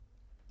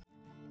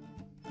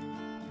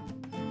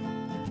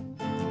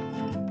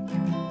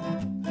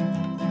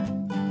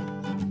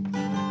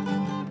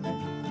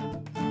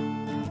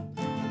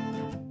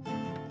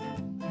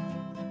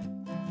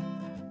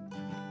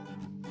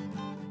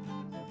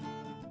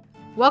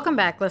Welcome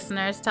back,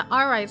 listeners, to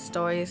Our Rights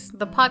Stories,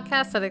 the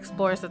podcast that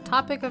explores the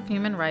topic of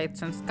human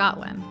rights in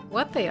Scotland,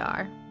 what they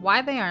are,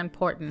 why they are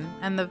important,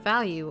 and the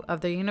value of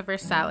their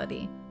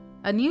universality.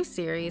 A new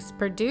series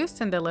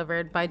produced and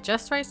delivered by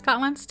Just Right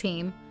Scotland's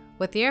team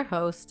with your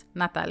host,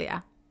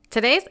 Natalia.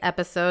 Today's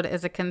episode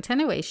is a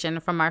continuation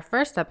from our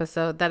first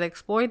episode that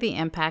explored the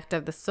impact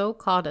of the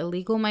so-called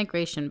illegal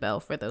migration bill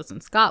for those in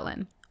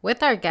Scotland,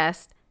 with our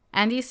guest,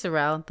 Andy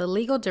Sorrell, the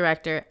legal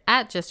director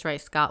at Just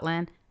Right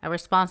Scotland, and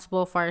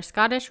responsible for our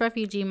Scottish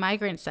Refugee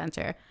Migrant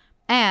Centre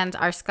and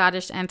our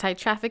Scottish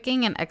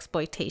Anti-Trafficking and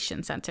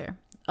Exploitation Centre,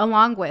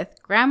 along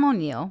with Graham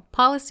O'Neill,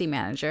 Policy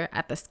Manager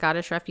at the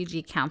Scottish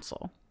Refugee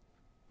Council.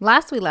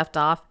 Last we left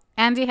off,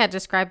 Andy had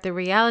described the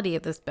reality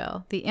of this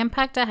bill, the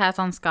impact it has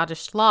on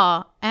Scottish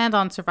law, and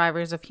on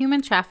survivors of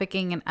human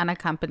trafficking and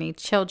unaccompanied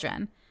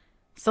children.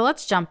 So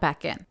let's jump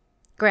back in.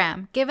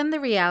 Graham, given the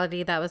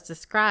reality that was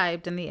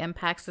described and the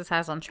impacts this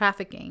has on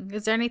trafficking,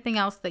 is there anything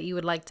else that you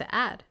would like to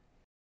add?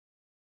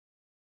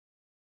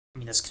 I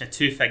mean, there's kind of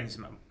two things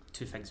in my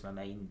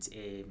mind.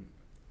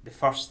 The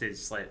first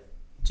is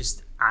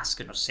just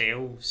asking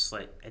ourselves,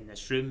 in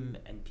this room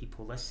and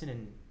people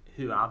listening,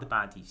 who are the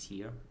baddies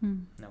here?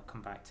 And I'll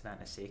come back to that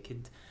in a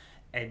second.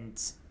 And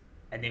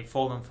then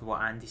following for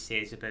what Andy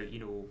says about,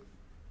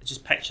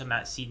 just picturing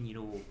that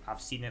scene.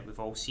 I've seen it, we've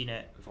all seen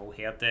it, we've all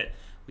heard it.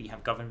 We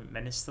have government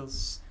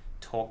ministers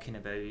talking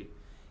about,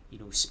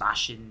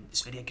 smashing,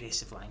 it's very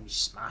aggressive language,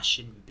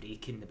 smashing,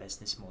 breaking the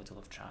business model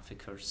of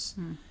traffickers.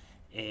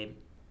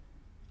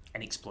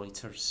 And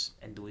exploiters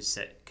and those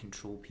that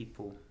control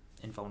people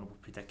in vulnerable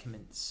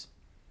predicaments.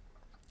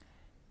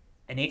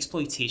 And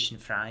exploitation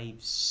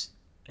thrives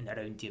in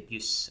around the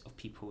abuse of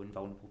people in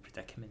vulnerable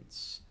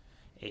predicaments,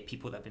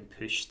 people that have been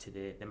pushed to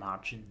the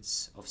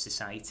margins of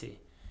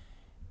society.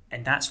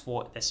 And that's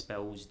what this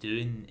bill is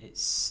doing.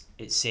 It's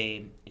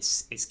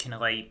kind of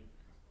like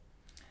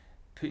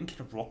putting kind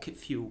of rocket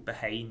fuel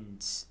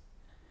behind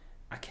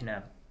a kind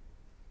of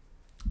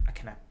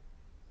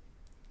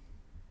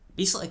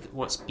basically like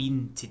what's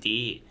been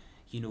today,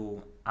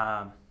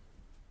 a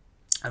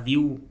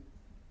real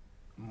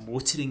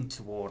motoring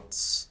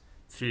towards,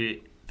 through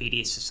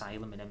various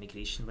asylum and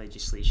immigration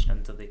legislation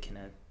under the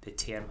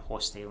term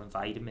hostile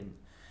environment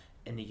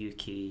in the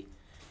UK,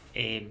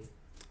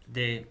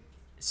 the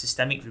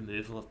systemic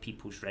removal of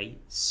people's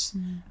rights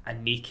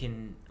and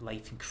making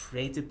life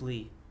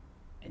incredibly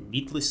and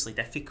needlessly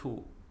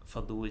difficult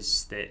for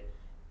those that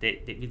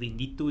really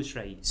need those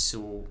rights.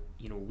 So,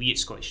 we at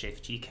Scottish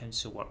Refugee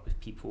Council work with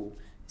people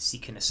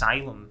seeking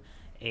asylum,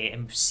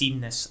 and we've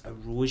seen this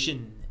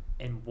erosion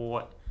in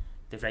what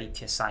the right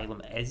to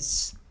asylum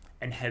is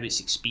and how it's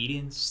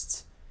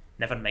experienced,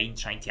 never mind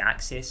trying to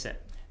access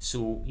it.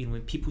 So,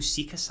 when people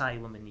seek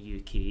asylum in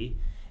the UK,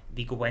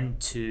 they go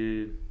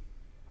into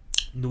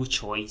no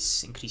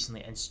choice,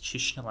 increasingly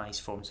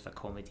institutionalised forms of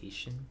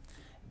accommodation.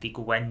 They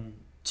go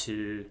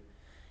into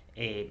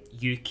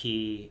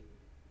UK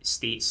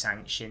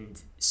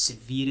state-sanctioned,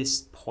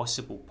 severest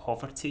possible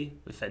poverty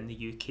within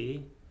the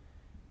UK.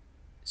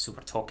 So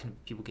we're talking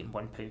people getting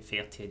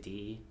 £1.30 a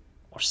day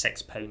or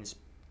 £6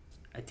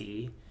 a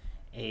day,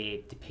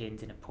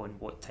 depending upon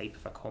what type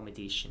of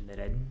accommodation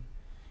they're in.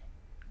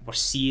 We're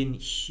seeing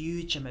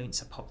huge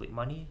amounts of public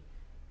money,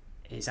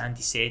 as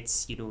Andy said,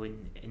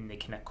 in the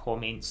kind of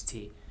comments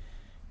to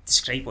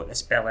describe what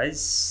this bill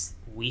is,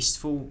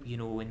 wasteful,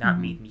 and that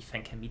made me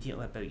think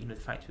immediately about, the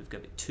fact we've got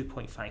about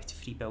 2.5 to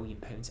 £3 billion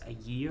a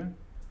year.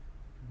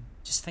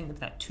 Just think of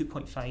that,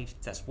 2.5,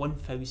 that's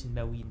 £1,000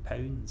 million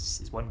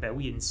is 1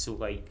 billion, so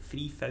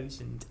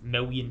 £3,000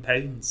 million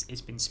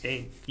has been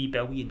spent, £3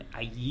 billion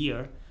a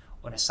year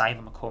on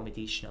asylum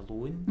accommodation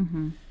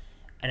alone.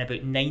 And about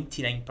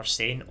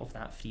 99% of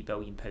that £3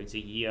 billion a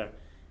year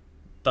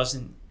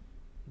doesn't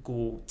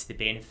go to the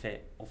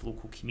benefit of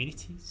local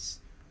communities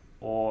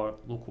or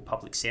local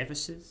public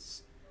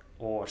services,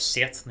 or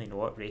certainly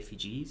not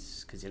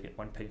refugees, because they'll get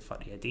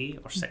 £1.30 a day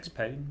or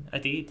 £6 a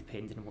day,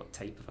 depending on what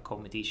type of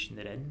accommodation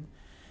they're in.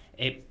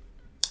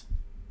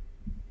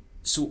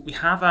 So we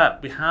have a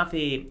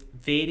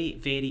very,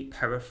 very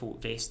powerful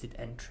vested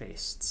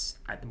interests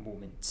at the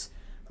moment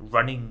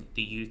running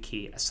the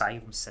UK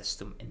asylum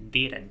system in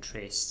their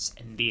interests,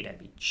 in their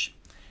image.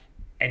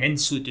 And in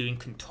so doing,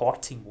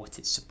 contorting what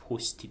it's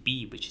supposed to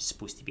be, which is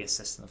supposed to be a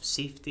system of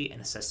safety and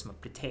a system of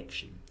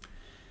protection.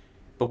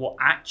 But what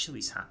actually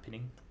is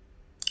happening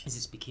is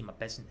it's become a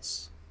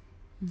business.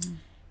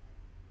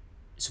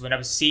 So when I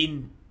was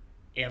saying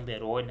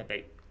earlier on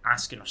about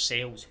asking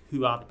ourselves,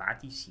 who are the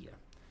baddies here?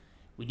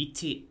 We need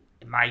to,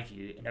 in my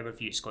view, in our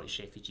view at Scottish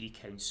Refugee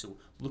Council,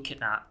 look at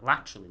that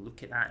laterally,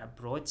 look at that in a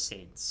broad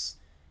sense.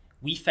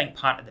 We think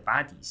part of the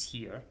baddies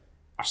here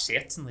are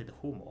certainly the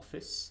Home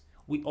Office.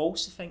 We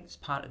also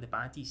think part of the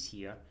baddies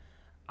here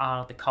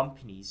are the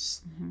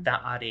companies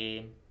that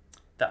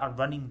are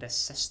running this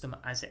system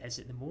as it is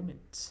at the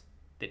moment.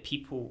 That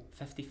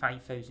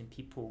 55,000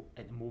 people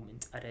at the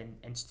moment are in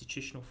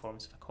institutional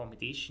forms of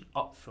accommodation,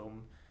 up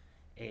from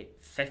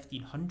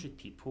 1,500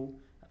 people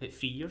about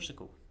 3 years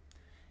ago.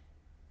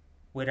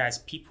 Whereas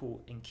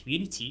people in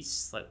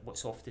communities, like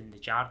what's often the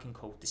jargon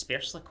called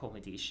dispersal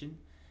accommodation,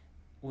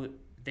 well,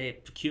 the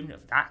procurement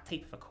of that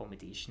type of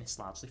accommodation is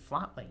largely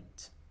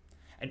flatlined.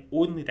 And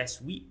only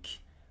this week,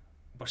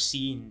 we're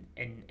seeing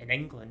in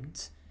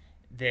England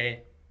the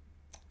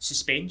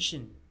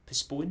suspension,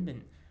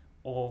 postponement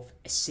of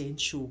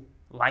essential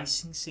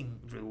licensing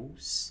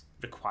rules,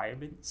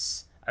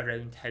 requirements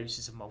around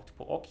houses of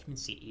multiple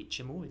occupancy,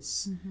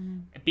 HMOs.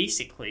 And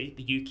basically,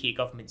 the UK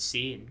government's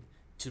saying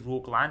to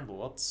rogue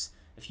landlords,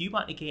 if you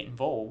want to get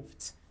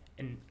involved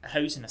in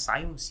housing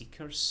asylum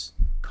seekers,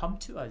 come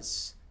to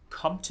us,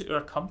 come to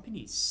our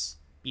companies,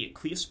 be it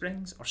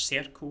Clearsprings or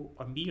Serco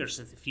or Mears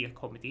as the free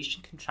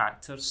accommodation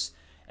contractors,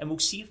 and we'll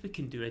see if we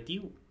can do a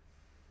deal.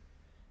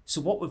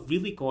 So what we've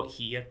really got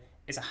here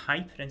is a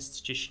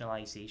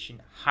hyper-institutionalisation,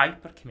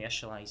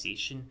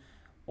 hyper-commercialisation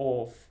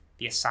of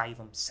the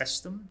asylum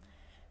system,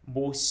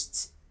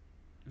 most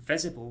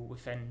visible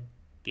within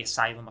the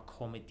asylum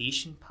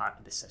accommodation part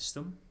of the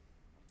system.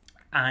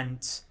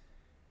 And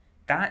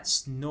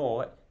that's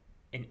not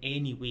in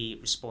any way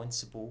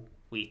responsible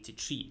way to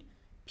treat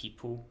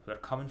people who are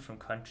coming from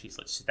countries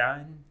like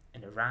Sudan,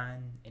 and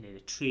Iran, and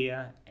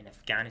Eritrea, and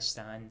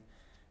Afghanistan,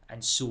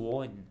 and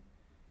so on.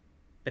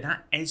 But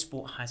that is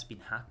what has been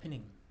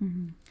happening.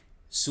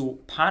 So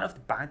part of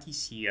the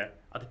baddies here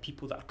are the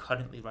people that are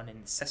currently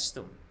running the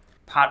system.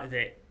 Part of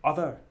the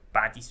other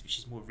baddies, which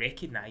is more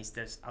recognised,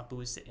 are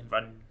those that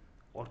run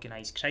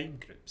organised crime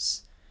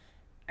groups.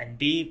 And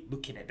they,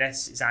 looking at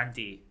this, as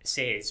Andy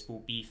says,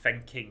 will be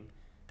thinking,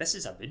 this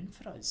is a win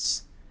for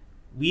us.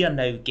 We are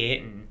now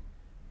getting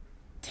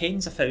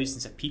tens of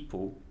thousands of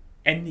people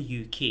in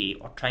the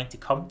UK or trying to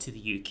come to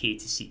the UK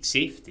to seek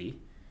safety,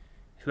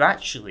 who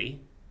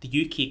actually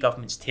the UK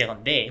government's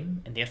telling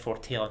them, and therefore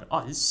telling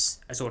us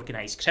as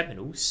organised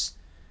criminals,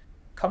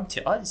 come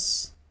to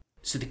us.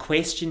 So the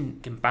question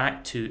going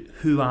back to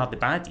who are the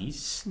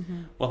baddies,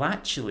 well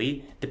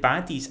actually the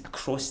baddies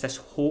across this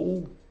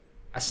whole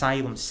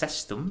asylum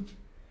system,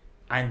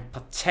 and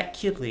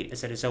particularly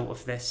as a result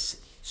of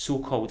this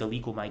so-called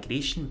illegal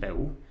migration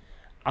bill,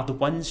 are the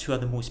ones who are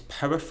the most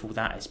powerful,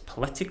 that is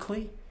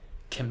politically,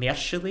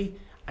 commercially,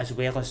 as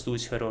well as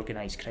those who are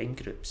organised crime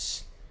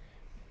groups.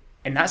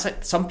 And that's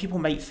some people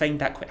might find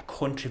that quite a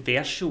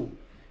controversial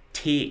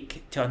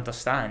take to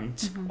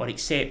understand or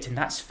accept, and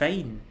that's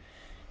fine.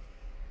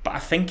 But I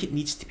think it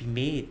needs to be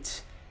made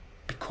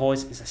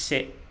because, as I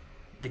said,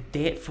 the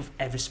depth of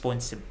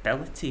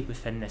irresponsibility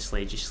within this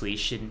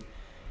legislation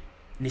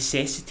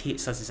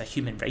necessitates us as a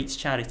human rights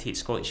charity at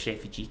Scottish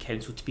Refugee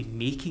Council to be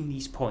making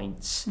these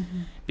points.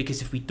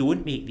 Because if we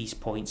don't make these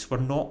points, we're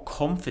not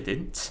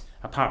confident,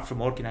 apart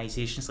from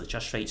organisations like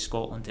Just Right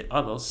Scotland and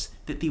others,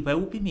 that they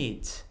will be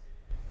made.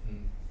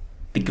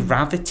 The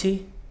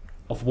gravity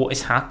of what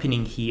is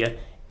happening here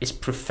is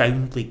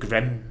profoundly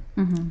grim,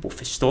 both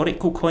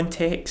historical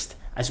context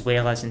as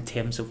well as in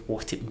terms of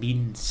what it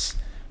means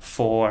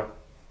for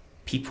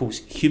people's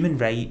human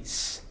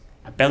rights,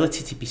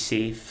 ability to be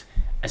safe,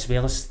 as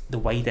well as the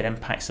wider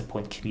impacts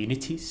upon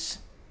communities.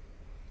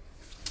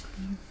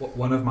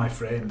 One of my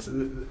friends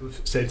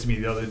said to me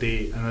the other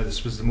day, and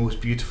this was the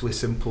most beautifully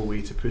simple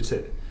way to put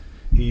it,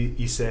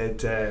 he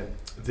said,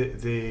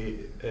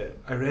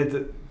 I read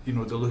that they're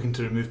looking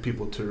to remove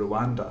people to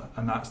Rwanda,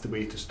 and that's the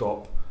way to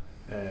stop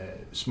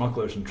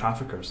smugglers and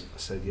traffickers. I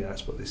said, yeah,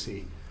 that's what they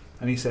say.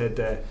 And he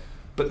said,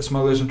 but the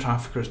smugglers and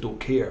traffickers don't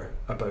care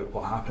about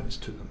what happens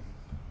to them.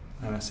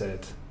 And I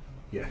said,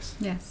 yes,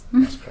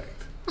 that's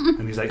correct.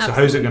 And he's like, so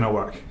how's it going to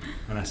work?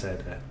 And I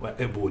said, well,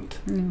 it won't.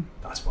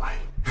 That's why.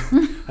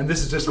 And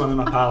this is just one of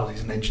my pals,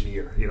 he's an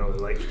engineer,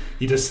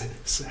 he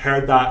just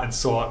heard that and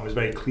saw it and was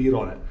very clear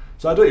on it.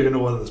 So I don't even know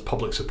whether there's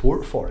public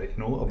support for it,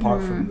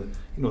 apart from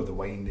the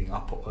winding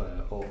up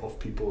of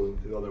people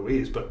in other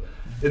ways. But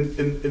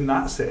in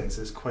that sense,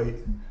 it's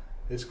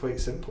quite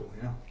simple.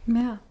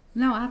 Yeah.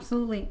 No,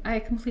 absolutely. I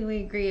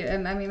completely agree.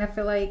 And I mean, I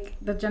feel like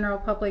the general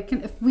public,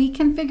 if we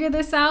can figure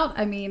this out,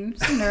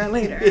 sooner or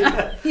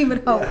later, you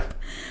would hope.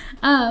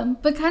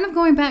 But kind of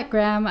going back,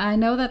 Graham, I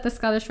know that the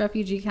Scottish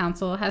Refugee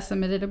Council has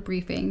submitted a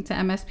briefing to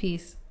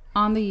MSPs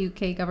on the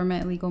UK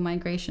government illegal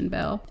migration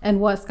bill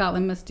and what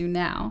Scotland must do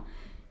now.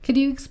 Could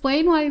you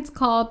explain why it's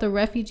called the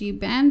Refugee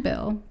Ban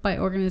Bill by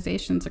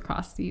organisations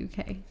across the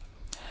UK?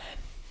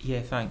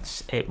 Yeah,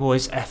 thanks. It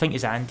was, I think,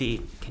 as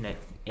Andy kind of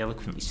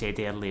eloquently said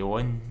early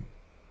on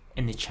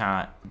in the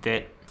chat,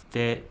 that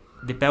the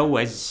bill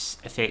is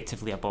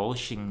effectively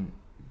abolishing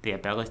the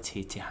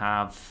ability to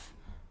have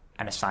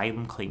an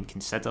asylum claim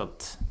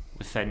considered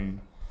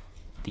within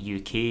the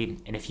UK.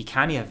 And if you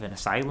can't have an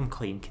asylum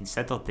claim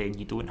considered, then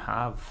you don't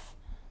have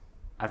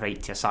a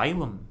right to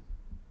asylum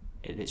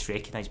that's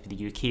recognised by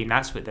the UK. And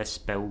that's what this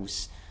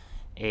bill's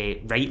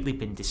rightly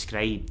been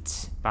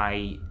described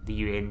by the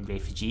UN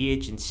Refugee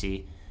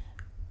Agency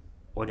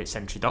on its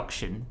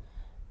introduction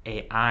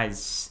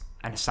as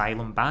an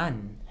asylum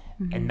ban.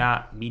 And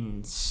that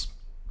means,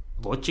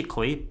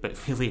 logically, but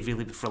really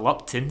with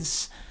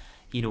reluctance,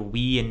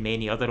 we and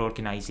many other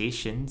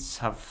organisations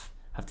have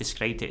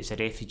described it as a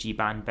refugee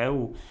ban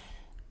bill.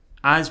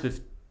 As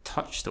with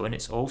touched on,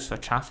 it's also a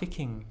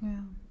trafficking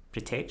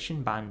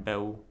protection ban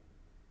bill.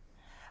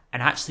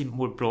 And actually,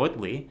 more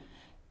broadly,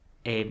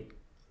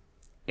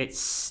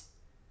 it's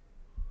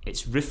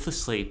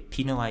ruthlessly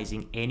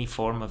penalising any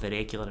form of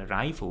irregular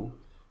arrival,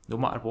 no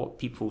matter what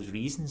people's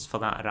reasons for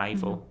that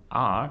arrival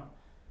are,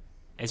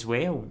 as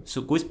well.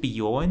 So it goes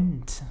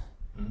beyond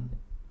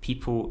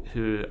people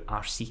who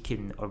are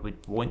seeking or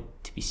would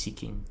want to be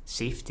seeking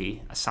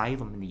safety,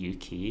 asylum in the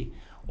UK,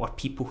 or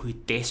people who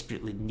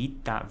desperately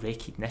need that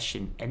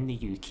recognition in the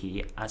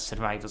UK as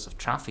survivors of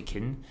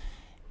trafficking.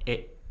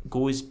 It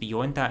goes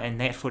beyond that, and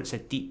therefore it's a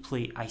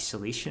deeply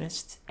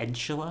isolationist,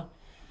 insular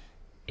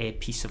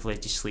piece of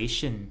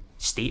legislation,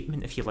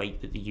 statement, if you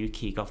like, that the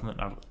UK government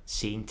are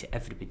saying to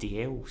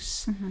everybody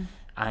else.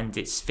 And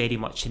it's very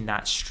much in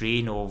that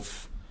strain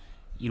of,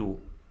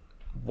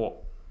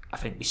 what I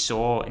think we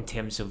saw in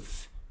terms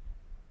of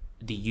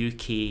the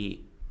UK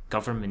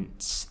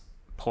government's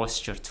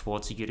posture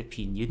towards the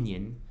European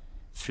Union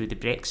through the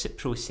Brexit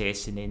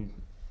process and then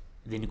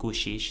the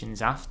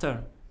negotiations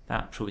after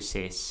that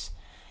process.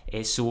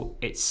 So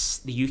it's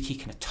the UK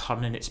kind of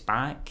turning its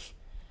back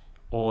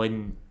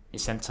on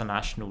its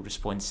international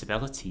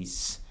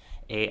responsibilities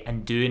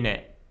and doing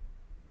it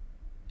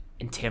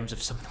in terms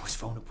of some of the most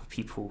vulnerable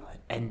people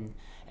in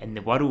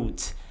the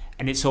world.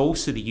 And it's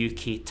also the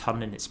UK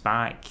turning its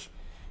back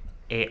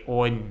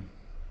on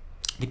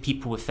the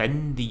people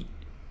within the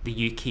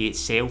UK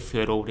itself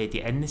who are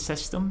already in the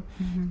system.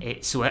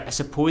 So I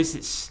suppose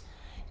it's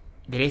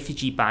the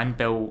Refugee Ban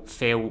Bill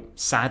felt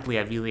sadly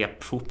a really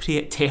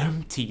appropriate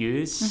term to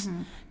use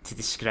to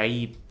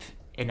describe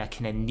in a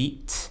kind of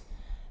neat,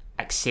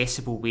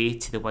 accessible way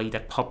to the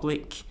wider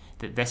public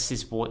that this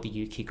is what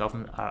the UK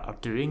government are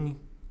doing.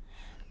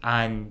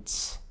 And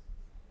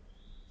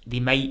they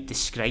might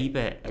describe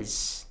it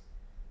as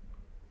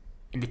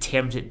in the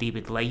terms that they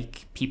would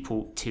like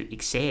people to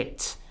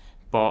accept,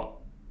 but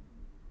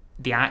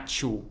the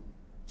actual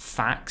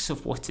facts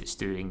of what it's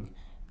doing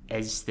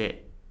is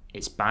that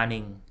it's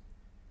banning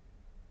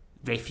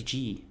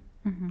refugee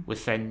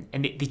within,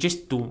 and they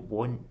just don't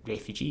want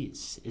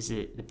refugees, is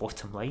the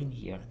bottom line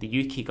here.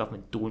 The UK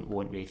government don't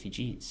want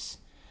refugees,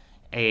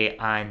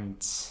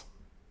 and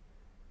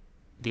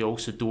they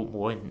also don't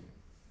want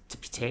to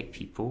protect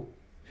people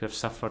who have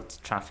suffered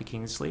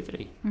trafficking and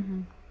slavery.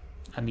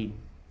 I mean,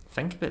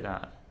 think about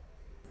that.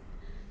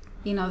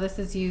 This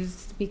is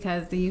used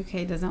because the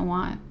UK doesn't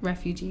want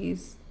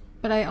refugees,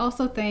 but I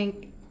also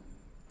think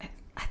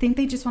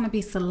they just want to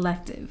be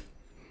selective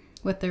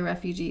with their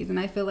refugees. And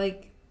I feel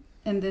like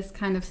in this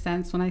kind of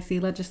sense, when I see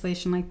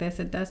legislation like this,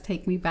 it does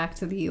take me back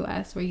to the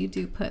US, where you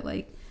do put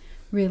like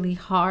really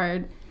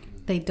hard,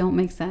 they don't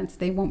make sense,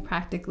 they won't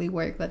practically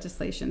work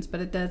legislations, but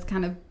it does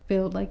kind of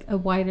build like a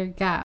wider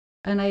gap.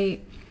 And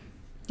I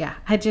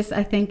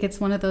think it's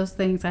one of those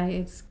things.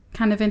 It's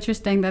kind of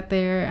interesting that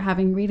they're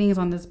having readings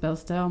on this bill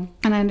still.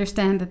 And I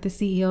understand that the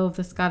CEO of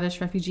the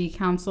Scottish Refugee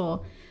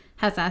Council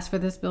has asked for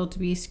this bill to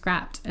be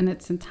scrapped in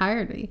its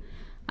entirety.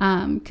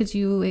 Could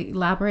you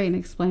elaborate and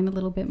explain a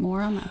little bit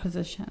more on that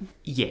position?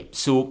 Yeah,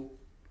 so,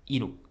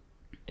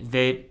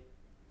 the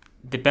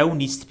bill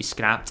needs to be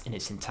scrapped in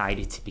its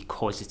entirety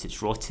because at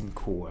its rotten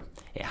core,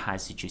 it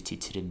has the duty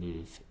to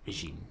remove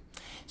regime.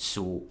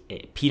 So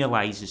it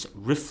penalises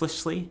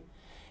ruthlessly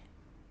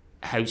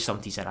how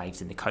somebody's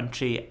arrived in the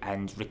country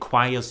and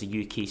requires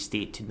the UK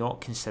state to not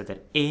consider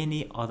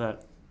any other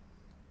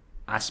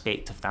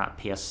aspect of that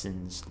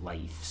person's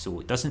life. So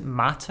it doesn't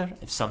matter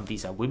if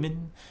somebody's a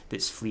woman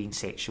that's fleeing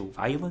sexual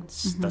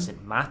violence,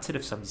 doesn't matter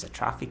if somebody's a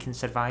trafficking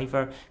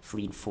survivor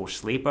fleeing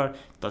forced labour,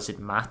 doesn't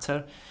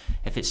matter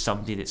if it's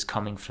somebody that's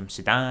coming from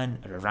Sudan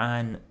or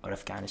Iran or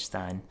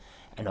Afghanistan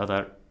and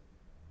other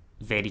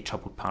very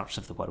troubled parts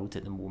of the world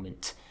at the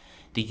moment.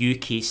 The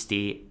UK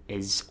state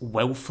is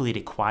willfully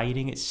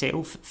requiring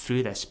itself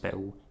through this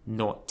bill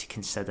not to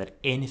consider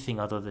anything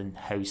other than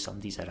how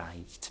somebody's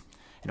arrived.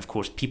 And of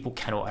course, people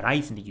cannot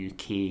arrive in the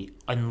UK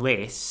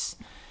unless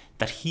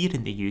they're here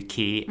in the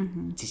UK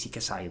to seek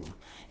asylum.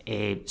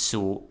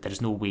 So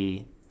there's no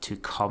way to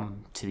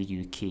come to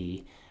the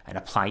UK and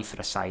apply for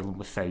asylum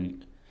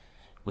without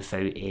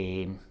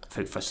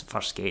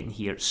first getting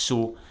here.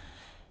 So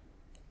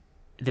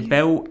the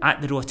bill,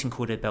 at the rotten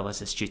core of the bill, has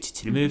this duty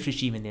to remove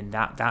regime, and then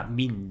that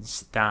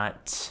means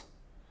that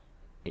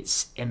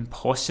it's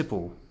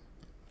impossible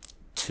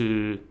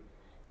to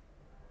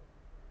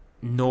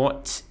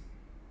not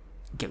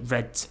get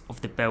rid of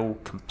the bill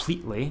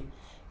completely,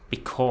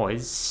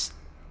 because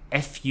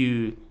if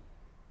you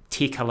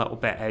take a little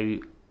bit out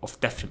of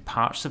different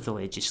parts of the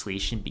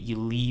legislation but you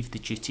leave the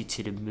duty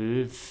to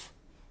remove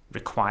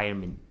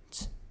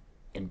requirement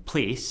in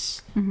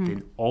place,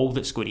 then all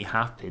that's going to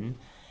happen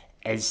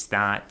is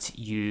that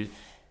you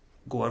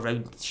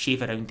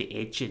shave around the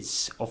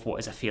edges of what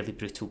is a fairly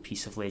brutal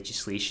piece of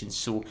legislation.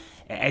 So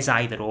it is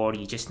either or.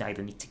 You just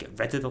either need to get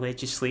rid of the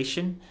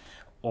legislation,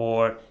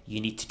 or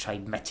you need to try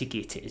and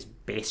mitigate it as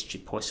best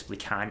you possibly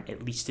can,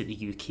 at least at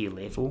the UK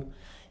level.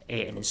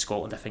 And in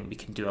Scotland, I think we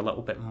can do a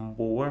little bit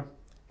more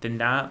than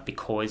that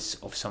because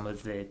of some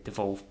of the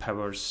devolved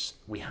powers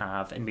we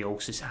have, and we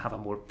also have a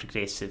more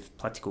progressive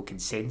political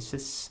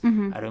consensus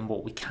around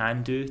what we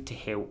can do to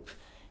help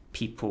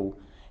people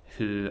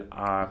who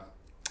are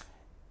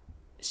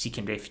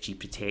seeking refugee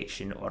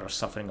protection or are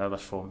suffering other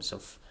forms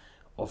of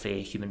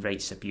human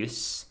rights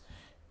abuse.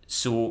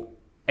 So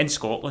in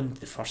Scotland,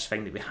 the first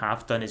thing that we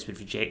have done is we've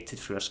rejected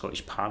through our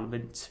Scottish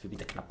Parliament, we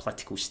made a kind of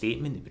political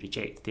statement that we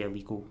reject the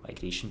illegal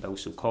migration bill,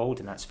 so-called,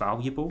 and that's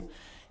valuable.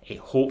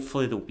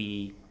 Hopefully there'll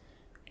be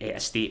a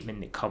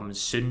statement that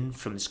comes soon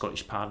from the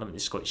Scottish Parliament, the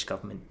Scottish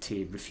Government,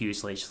 to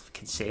refuse legislative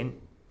consent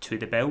to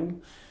the bill.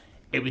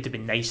 It would have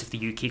been nice if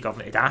the UK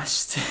government had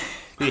asked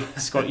the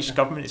Scottish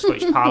Government, the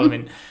Scottish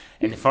Parliament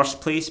in the first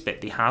place,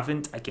 but they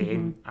haven't,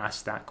 again,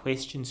 asked that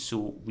question.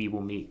 So we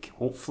will make,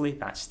 hopefully,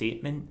 that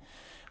statement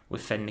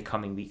within the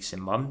coming weeks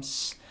and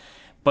months.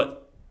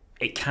 But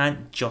it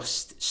can't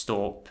just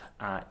stop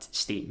at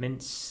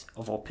statements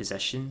of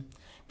opposition,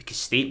 because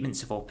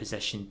statements of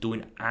opposition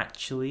don't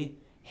actually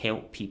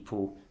help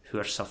people who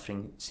are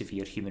suffering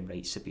severe human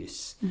rights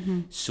abuse.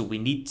 So we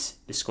need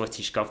the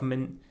Scottish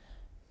Government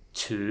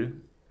to,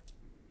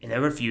 in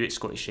our view at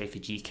Scottish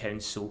Refugee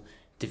Council,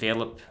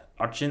 develop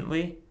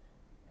urgently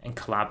and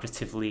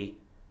collaboratively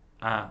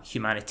a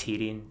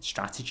humanitarian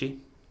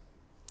strategy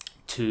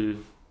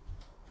to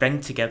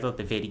bring together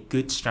the very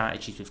good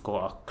strategies we've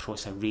got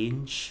across a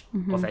range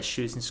of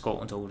issues in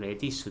Scotland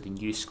already. So the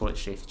new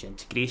Scottish Refugee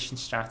Integration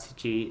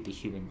Strategy, the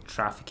Human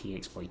Trafficking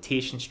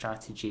Exploitation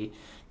Strategy,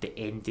 the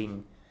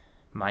Ending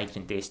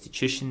Migrant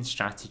Destitution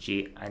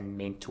Strategy, and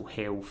Mental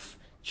Health,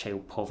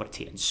 Child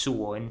Poverty, and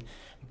so on.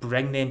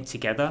 Bring them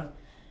together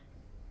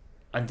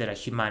under a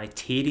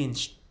humanitarian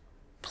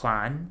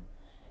plan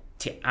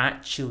to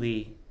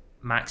actually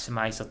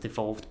maximise our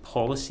devolved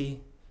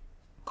policy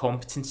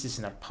competences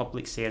in our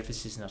public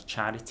services and our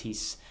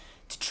charities,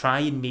 to try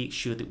and make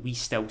sure that we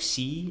still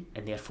see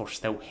and therefore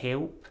still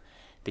help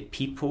the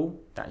people,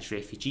 that is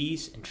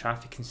refugees and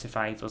trafficking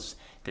survivors,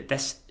 that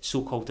this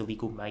so-called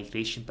illegal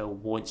migration bill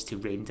wants to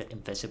render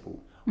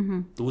invisible.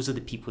 Those are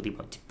the people they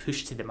want to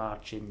push to the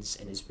margins,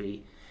 and as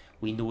we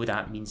know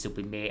that means they'll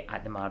be met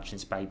at the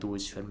margins by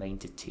those who are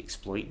minded to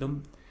exploit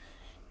them.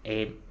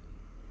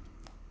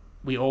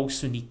 We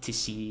also need to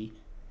see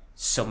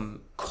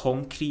some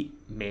concrete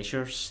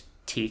measures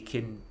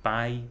taken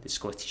by the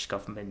Scottish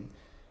Government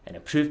and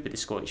approved by the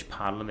Scottish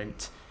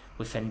Parliament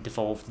within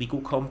devolved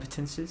legal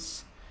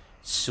competences.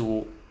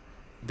 So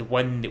the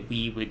one that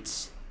we would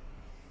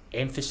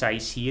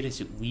emphasise here is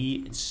that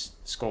we in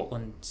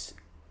Scotland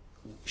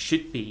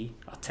should be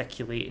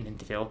articulating and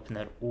developing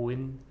our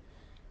own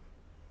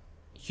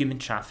human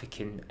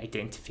trafficking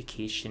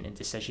identification and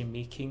decision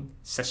making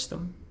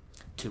system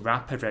to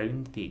wrap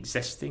around the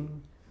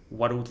existing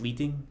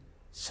world-leading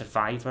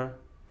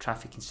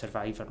trafficking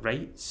survivor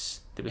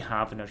rights that we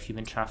have in our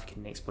Human Trafficking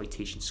and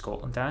Exploitation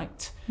Scotland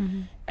Act,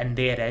 and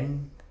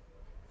therein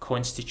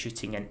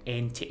constituting an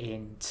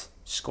end-to-end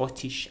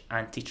Scottish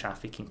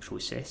anti-trafficking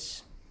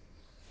process.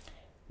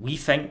 We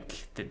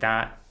think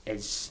that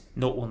is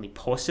not only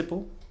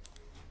possible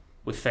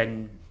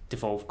within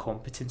devolved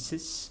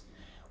competences,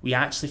 we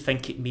actually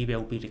think it may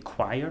well be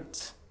required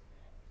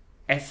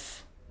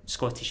if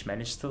Scottish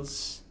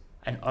ministers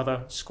and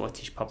other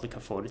Scottish public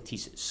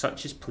authorities,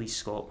 such as Police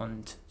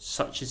Scotland,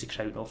 such as the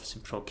Crown Office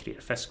and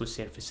Procurator Fiscal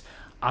Service,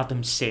 are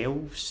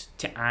themselves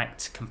to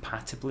act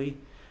compatibly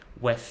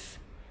with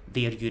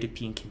their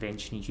European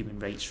Convention on Human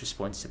Rights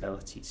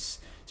responsibilities,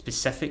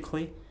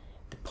 specifically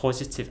the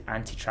positive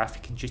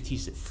anti-trafficking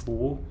duties that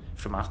flow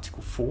from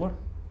Article 4,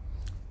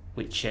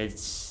 which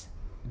is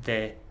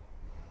the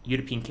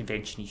European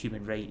Convention on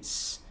Human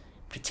Rights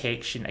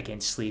protection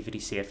against slavery,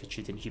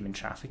 servitude and human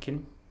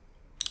trafficking.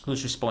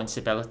 Those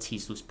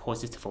responsibilities, those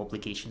positive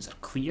obligations are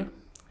clear.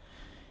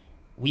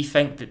 We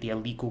think that the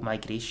illegal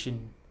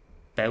migration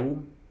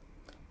bill,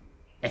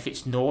 if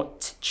it's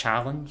not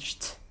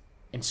challenged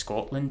in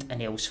Scotland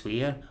and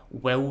elsewhere,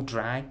 will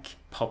drag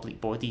public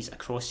bodies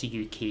across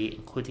the UK,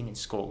 including in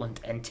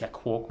Scotland, into a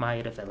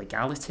quagmire of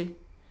illegality.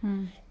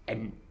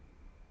 And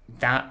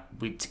that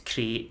would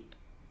create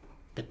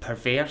the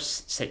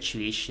perverse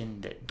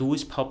situation that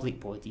those public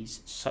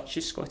bodies, such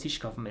as Scottish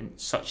Government,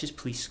 such as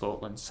Police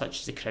Scotland, such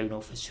as the Crown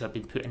Office, who have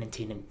been put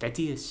into an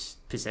invidious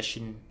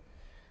position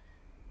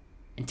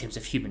in terms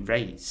of human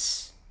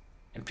rights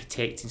and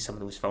protecting some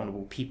of those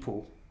vulnerable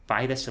people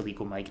by this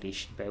illegal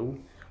migration bill,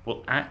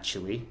 will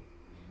actually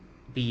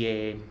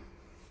be,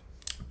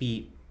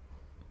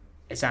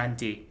 as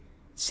Andy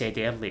said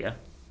earlier,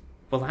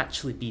 will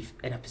actually be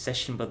in a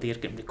position where they're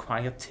getting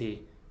required to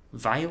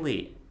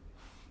violate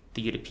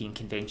the European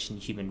Convention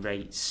on Human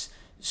Rights.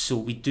 So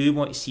we do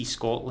want to see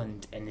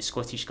Scotland and the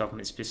Scottish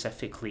Government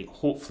specifically,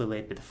 hopefully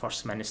led by the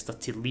First Minister,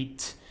 to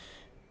lead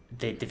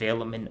the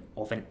development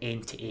of an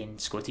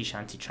end-to-end Scottish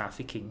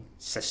anti-trafficking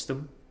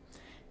system.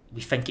 We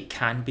think it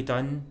can be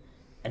done,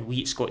 and we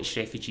at Scottish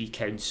Refugee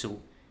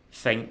Council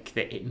think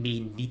that it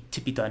may need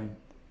to be done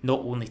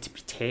not only to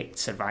protect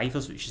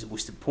survivors, which is the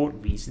most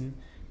important reason,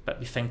 but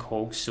we think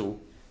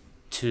also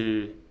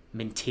to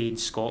maintain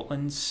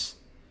Scotland's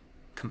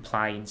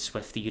compliance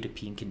with the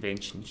European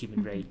Convention on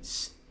Human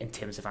Rights in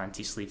terms of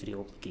anti-slavery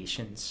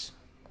obligations.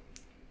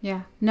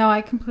 Yeah, no,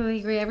 I completely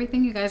agree.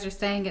 Everything you guys are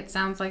saying, it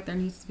sounds like there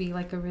needs to be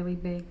like a really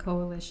big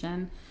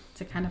coalition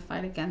to kind of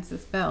fight against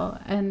this bill.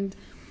 And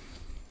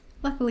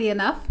luckily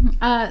enough,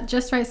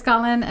 Just Right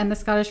Scotland and the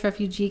Scottish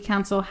Refugee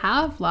Council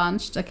have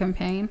launched a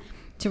campaign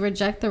to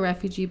reject the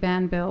Refugee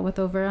Ban Bill, with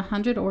over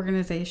 100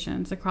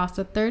 organizations across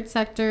the third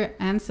sector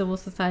and civil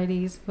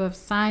societies who have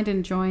signed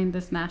and joined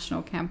this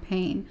national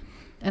campaign.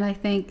 And I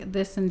think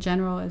this in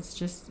general is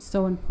just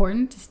so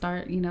important to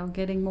start,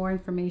 getting more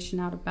information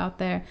out about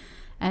there.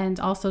 And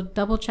also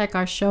double check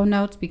our show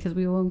notes, because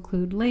we will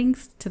include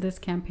links to this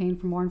campaign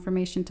for more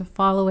information, to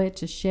follow it,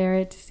 to share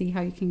it, to see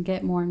how you can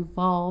get more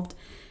involved.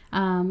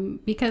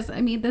 Because,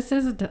 this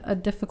is a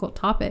difficult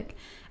topic.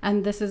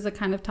 And this is a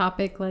kind of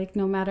topic, like,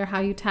 no matter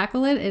how you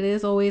tackle it, it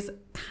is always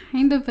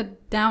kind of a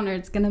downer.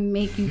 It's going to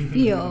make you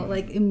feel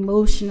like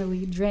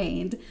emotionally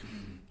drained.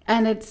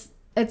 And it's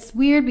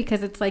weird,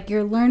 because it's like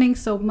you're learning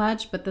so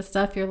much, but the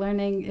stuff you're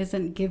learning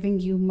isn't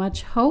giving you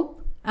much hope.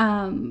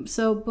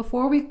 So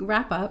before we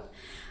wrap up,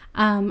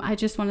 I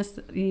just want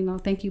to,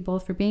 thank you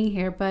both for being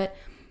here. But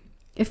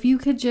if you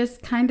could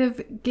just kind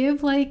of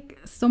give like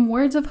some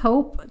words of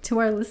hope to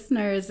our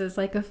listeners as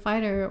like a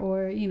fighter,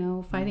 or,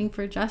 fighting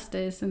for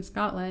justice in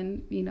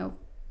Scotland,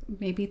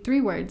 maybe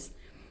 3 words.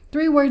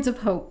 3 words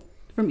of hope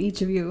from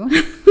each of you.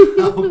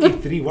 Okay,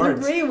 3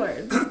 words. 3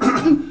 words.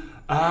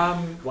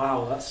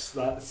 Wow, that's.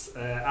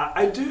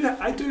 I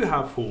do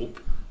have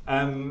hope.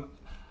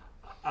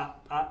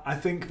 I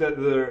think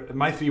that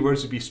my 3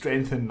 words would be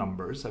strength in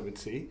numbers, I would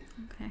say.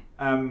 Okay.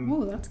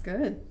 Oh, that's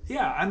good.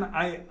 Yeah, and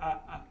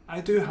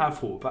I do have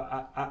hope.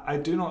 I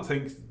do not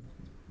think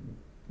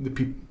the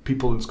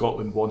people in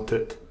Scotland want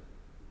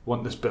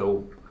this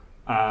bill.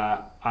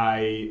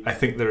 I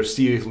think there are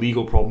serious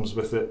legal problems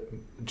with it.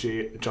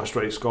 Just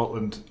Right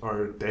Scotland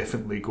are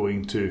definitely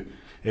going to,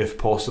 if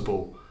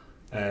possible,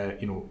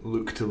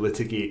 look to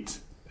litigate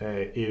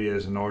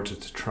areas in order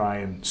to try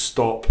and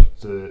stop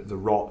the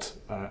rot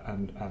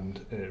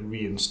and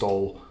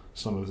reinstall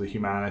some of the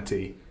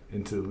humanity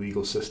into the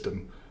legal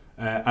system.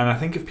 And I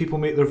think if people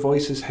make their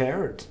voices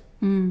heard,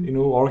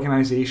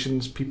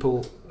 organisations,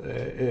 people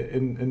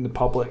in the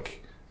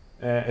public,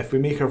 if we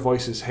make our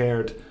voices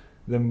heard,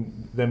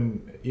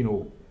 then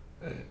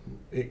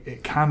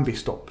it can be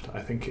stopped.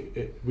 I think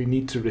we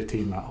need to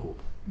retain that hope.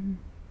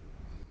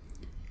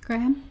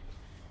 Graham?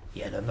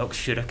 Yeah, I'm not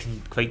sure I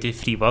can quite do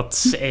 3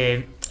 words.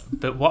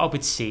 But what I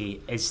would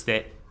say is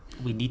that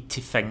we need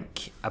to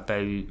think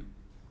about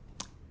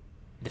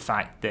the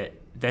fact that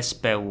this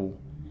bill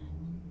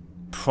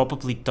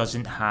probably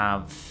doesn't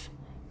have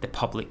the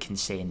public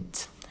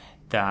consent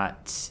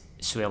that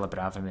Suella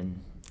Braverman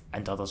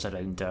and others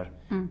around her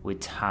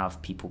would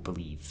have people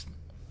believe.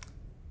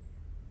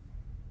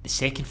 The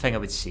second thing I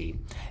would say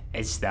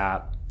is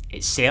that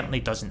it certainly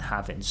doesn't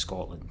have it in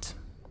Scotland.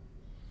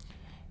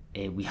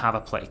 We have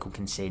a political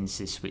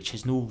consensus which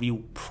has no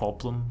real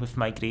problem with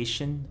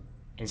migration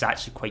and is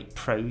actually quite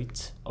proud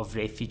of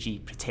refugee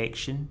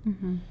protection.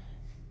 Mm-hmm.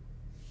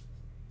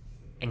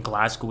 In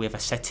Glasgow, we have a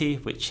city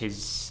which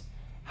has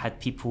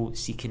had people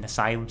seeking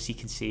asylum,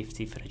 seeking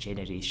safety for a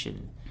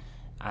generation,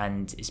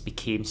 and it's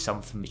became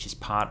something which is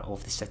part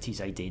of the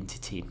city's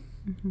identity.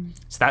 Mm-hmm.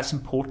 So that's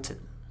important,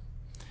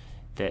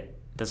 that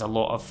there's a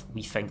lot of,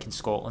 we think, in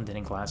Scotland and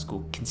in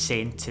Glasgow,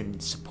 consent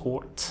and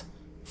support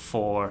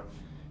for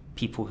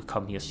people who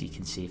come here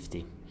seeking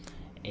safety,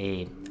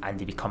 and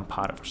they become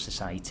part of our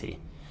society.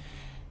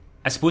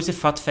 I suppose the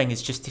third thing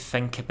is just to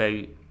think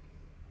about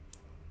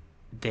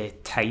the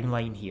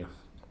timeline here,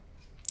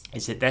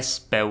 is that this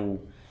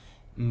bill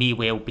may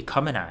well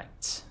become an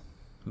act.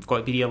 We've got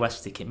to be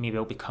realistic, it may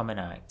well become an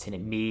act, and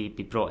it may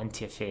be brought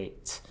into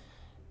effect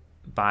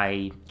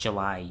by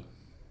July,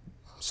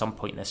 some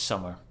point this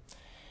summer.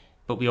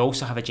 But we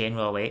also have a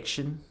general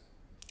election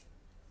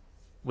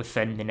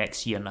within the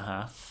next year and a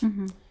half.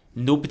 Mm-hmm.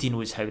 Nobody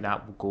knows how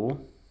that will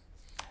go.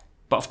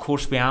 But of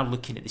course we are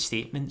looking at the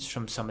statements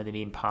from some of the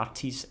main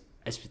parties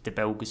as the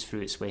bill goes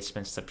through its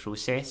Westminster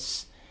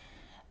process.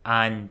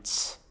 And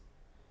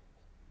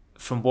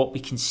from what we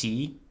can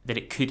see, that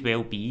it could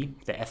well be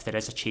that if there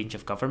is a change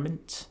of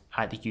government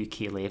at the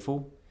UK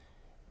level,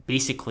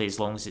 basically as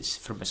long as it's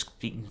from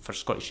speaking for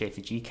Scottish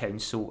Refugee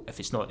Council, if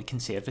it's not the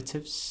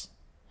Conservatives,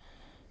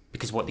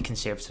 because what the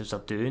Conservatives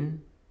are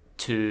doing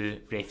to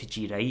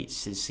refugee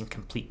rights is in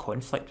complete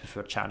conflict with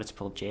our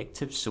charitable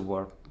objectives, so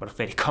we're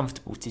very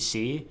comfortable to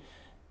say,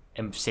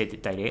 and we've said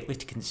it directly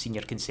to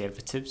senior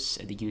Conservatives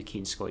at the UK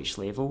and Scottish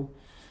level,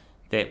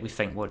 that we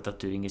think what they're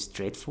doing is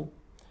dreadful.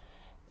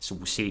 So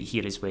we'll say it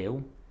here as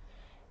well.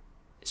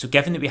 So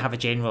given that we have a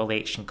general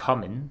election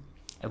coming,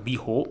 and we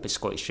hope as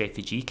Scottish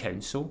Refugee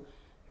Council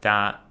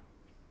that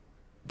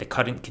the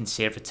current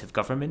Conservative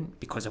government,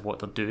 because of what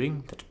they're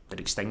doing, they're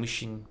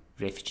extinguishing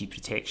refugee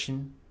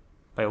protection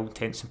by all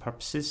intents and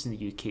purposes in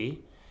the UK,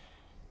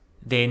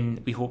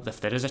 then we hope that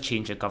if there is a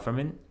change of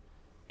government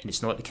and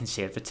it's not the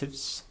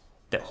Conservatives,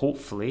 that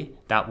hopefully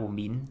that will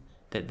mean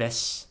that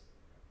this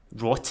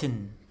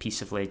rotten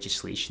piece of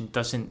legislation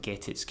doesn't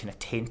get its kind of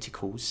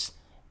tentacles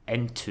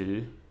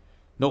into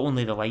not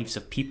only the lives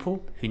of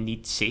people who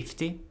need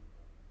safety,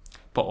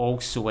 but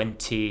also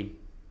into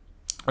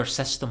our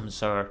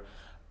systems, our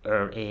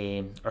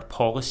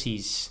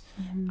policies,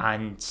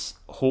 and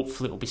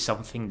hopefully it'll be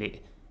something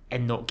that,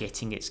 in not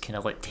getting its kind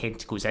of like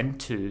tentacles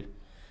into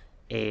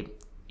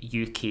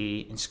UK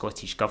and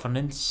Scottish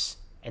governance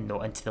and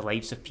not into the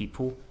lives of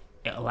people,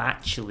 it'll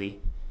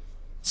actually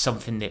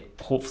something that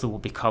hopefully will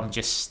become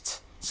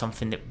just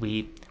something that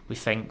we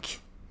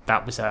think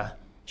that was a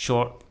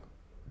short,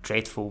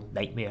 dreadful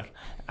nightmare,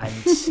 and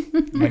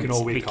we can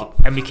all wake up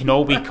and we can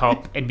all wake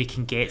up and we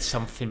can get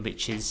something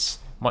which is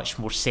much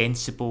more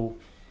sensible,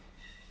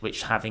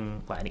 which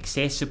having like an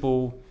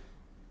accessible,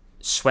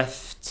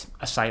 swift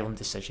asylum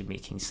decision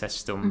making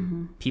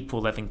system.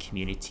 People live in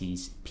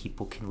communities,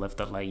 people can live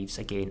their lives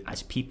again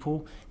as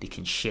people, they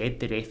can shed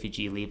the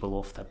refugee label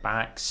off their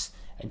backs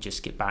and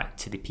just get back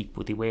to the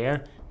people they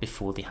were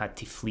before they had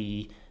to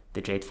flee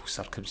the dreadful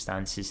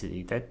circumstances that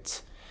they did.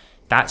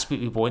 That's what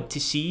we want to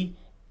see,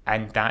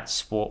 and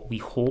that's what we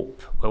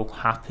hope will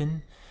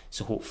happen.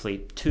 So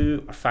hopefully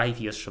 2 or 5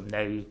 years from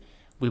now,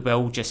 we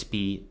will just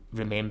be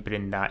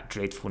remembering that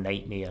dreadful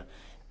nightmare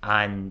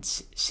and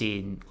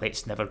saying,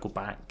 let's never go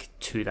back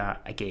to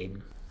that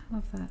again. I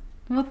love that.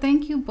 Well,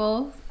 thank you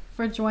both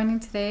for joining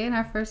today in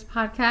our first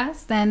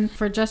podcast. And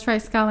for Just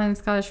Right Scotland and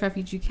Scottish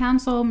Refugee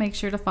Council, make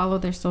sure to follow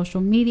their social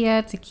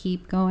media to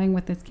keep going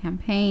with this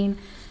campaign.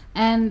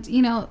 And,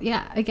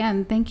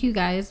 again, thank you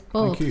guys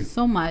both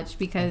so much,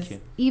 because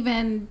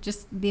even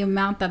just the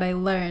amount that I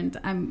learned,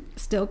 I'm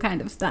still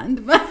kind of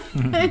stunned.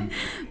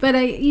 But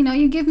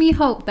you give me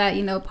hope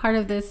that, part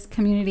of this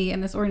community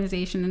and this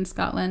organization in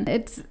Scotland,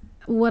 it's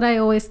what I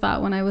always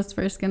thought when I was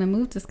first going to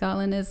move to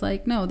Scotland is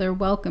like, no, they're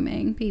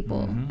welcoming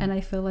people. And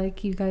I feel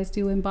like you guys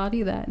do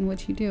embody that in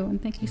what you do.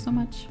 And thank you so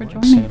much for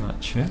joining. Thanks so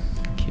much. Yeah.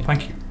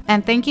 Thank you.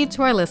 And thank you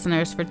to our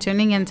listeners for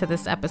tuning into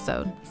this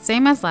episode.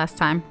 Same as last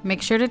time,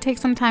 make sure to take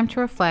some time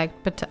to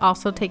reflect, but to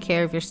also take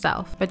care of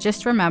yourself. But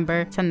just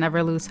remember to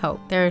never lose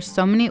hope. There are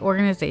so many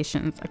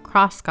organizations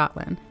across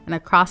Scotland and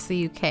across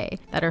the UK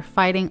that are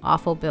fighting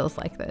awful bills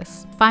like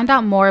this. Find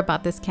out more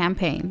about this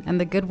campaign and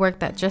the good work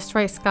that Just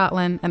Right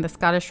Scotland and the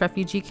Scottish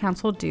Refugee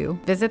Council do.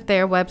 Visit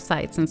their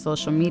websites and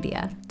social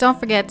media. Don't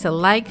forget to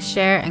like,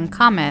 share, and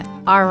comment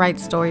Our Right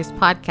Stories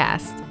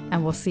podcast,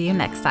 and we'll see you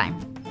next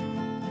time.